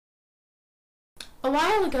A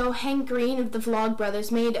while ago, Hank Green of the Vlog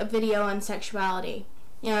Brothers made a video on sexuality.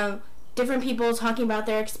 Different people talking about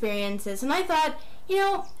their experiences, and I thought,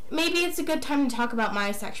 maybe it's a good time to talk about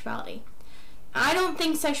my sexuality. I don't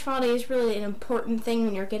think sexuality is really an important thing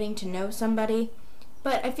when you're getting to know somebody,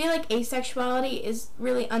 but I feel like asexuality is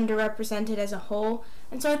really underrepresented as a whole,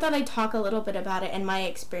 and so I thought I'd talk a little bit about it and my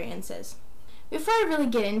experiences. Before I really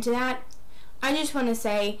get into that, I just want to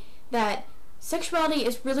say that sexuality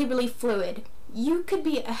is really, really fluid. You could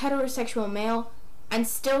be a heterosexual male and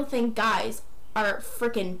still think guys are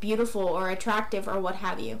freaking beautiful or attractive or what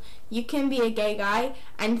have you. You can be a gay guy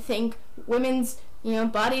and think women's,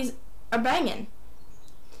 bodies are banging.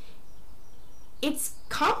 It's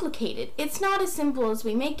complicated. It's not as simple as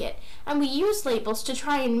we make it. And we use labels to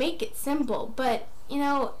try and make it simple, but,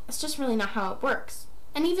 it's just really not how it works.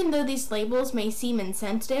 And even though these labels may seem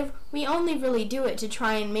insensitive, we only really do it to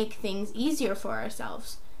try and make things easier for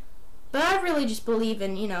ourselves. But I really just believe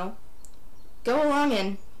in, go along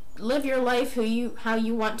and live your life how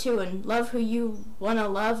you want to and love who you want to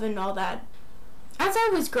love and all that. As I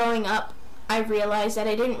was growing up, I realized that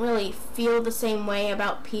I didn't really feel the same way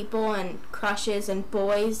about people and crushes and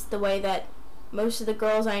boys the way that most of the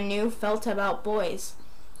girls I knew felt about boys.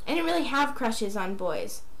 I didn't really have crushes on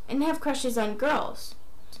boys. I didn't have crushes on girls.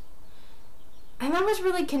 And that was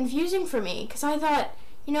really confusing for me because I thought,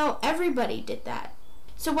 everybody did that.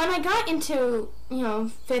 So when I got into,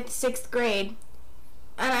 5th, 6th grade,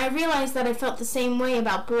 and I realized that I felt the same way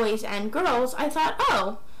about boys and girls, I thought,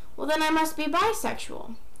 oh, well then I must be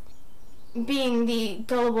bisexual. Being the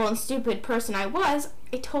gullible and stupid person I was,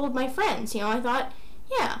 I told my friends, I thought,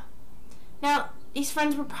 yeah. Now, these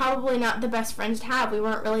friends were probably not the best friends to have. We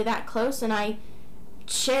weren't really that close, and I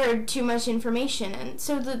shared too much information, and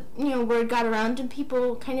so the, word got around and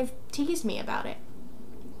people kind of teased me about it.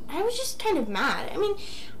 I was just kind of mad. I mean,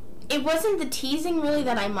 it wasn't the teasing really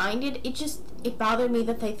that I minded, it bothered me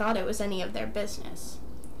that they thought it was any of their business.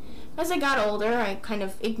 As I got older, I kind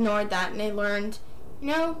of ignored that and I learned,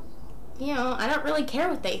 I don't really care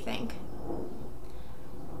what they think.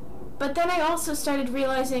 But then I also started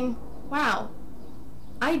realizing, wow,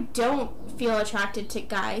 I don't feel attracted to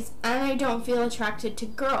guys and I don't feel attracted to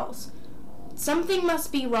girls. Something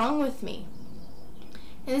must be wrong with me.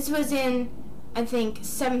 And this was in, I think,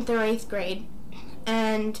 7th or 8th grade,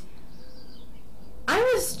 and I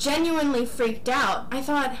was genuinely freaked out. I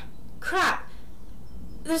thought, crap,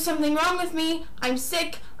 there's something wrong with me, I'm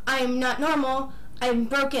sick, I'm not normal, I'm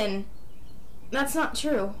broken. That's not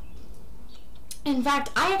true. In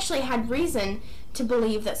fact, I actually had reason to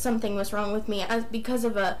believe that something was wrong with me because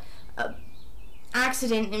of a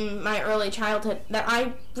accident in my early childhood that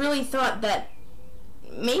I really thought that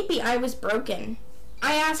maybe I was broken.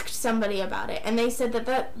 I asked somebody about it, and they said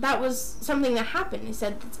that was something that happened. They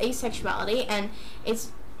said it's asexuality, and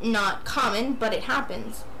it's not common, but it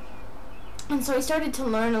happens. And so I started to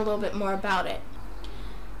learn a little bit more about it.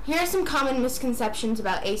 Here are some common misconceptions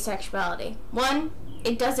about asexuality. 1,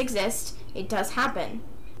 it does exist. It does happen.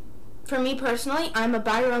 For me personally, I'm a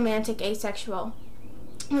biromantic asexual,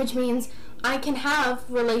 which means I can have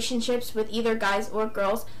relationships with either guys or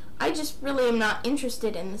girls. I just really am not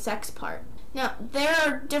interested in the sex part. Now, there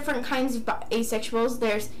are different kinds of asexuals.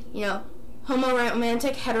 There's,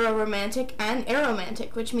 homoromantic, heteroromantic, and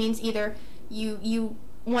aromantic, which means either you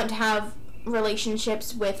want to have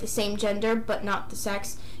relationships with the same gender but not the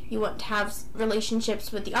sex, you want to have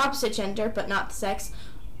relationships with the opposite gender but not the sex,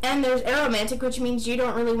 and there's aromantic, which means you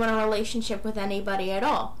don't really want a relationship with anybody at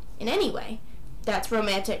all, in any way. That's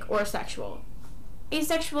romantic or sexual.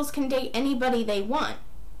 Asexuals can date anybody they want.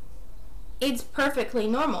 It's perfectly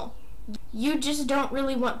normal. You just don't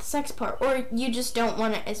really want the sex part, or you just don't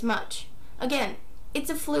want it as much. Again, it's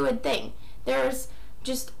a fluid thing. There's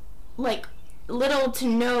just, little to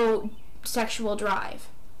no sexual drive.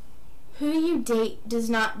 Who you date does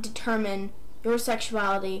not determine your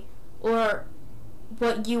sexuality or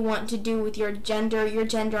what you want to do with your gender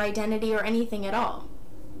identity, or anything at all.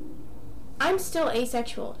 I'm still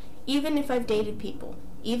asexual, even if I've dated people,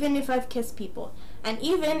 even if I've kissed people, and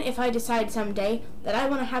even if I decide someday that I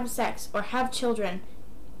want to have sex or have children,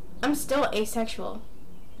 I'm still asexual.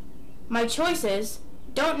 My choices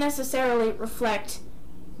don't necessarily reflect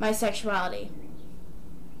my sexuality.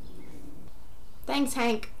 Thanks,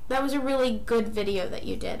 Hank. That was a really good video that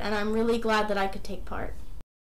you did, and I'm really glad that I could take part.